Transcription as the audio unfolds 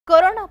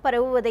Corona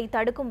பரவுவதை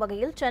தடுக்கும்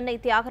வகையில் சென்னை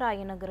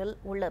தியாகராய நகரில்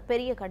உள்ள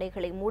பெரிய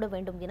கடைகளை மூட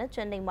வேண்டும் என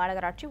சென்னை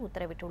மாநகராட்சி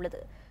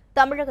உத்தரவிட்டுள்ளது.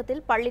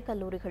 தமிழகத்தில் பள்ளி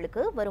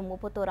கல்லூரிகளுக்கு வரும்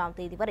 31ஆம்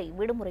தேதி வரை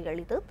விடுமுறை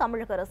அளித்து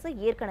தமிழக அரசு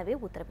ஏற்கனவே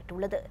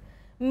உத்தரவிட்டுள்ளது.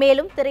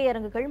 மேலும்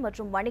திரையரங்குகள்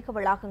மற்றும் வணிக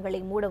வளாகங்களை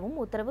மூடவும்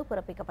உத்தரவு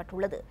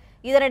பிறப்பிக்கப்பட்டுள்ளது.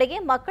 இதனிடையே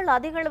மக்கள்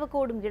அதிக அளவு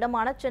கூடும்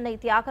இடமான சென்னை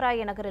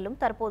தியாகராய நகரிலும்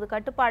தற்போது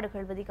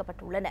கட்டுப்பாடுகள்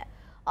விதிக்கப்பட்டுள்ளன.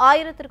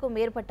 1000க்கும்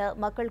மேற்பட்ட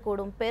மக்கள்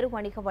கூடும் பெரு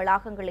வணிக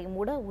வளாகங்களை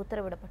மூட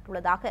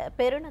உத்தரவிடப்பட்டுள்ளதாக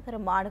பெருநகர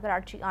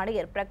மாநகராட்சி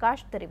ஆணையர்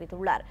பிரகாஷ்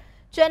தெரிவித்துள்ளார்.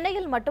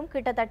 சென்னையில் மட்டும்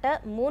கிட்டத்தட்ட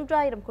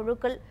 3000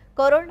 குழுக்கள்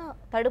கொரோனா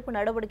தடுப்பு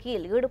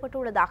நடவடிக்கையில்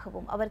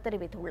ஈடுபட்டுள்ளதாகவும் அவர்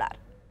தெரிவித்துள்ளார்.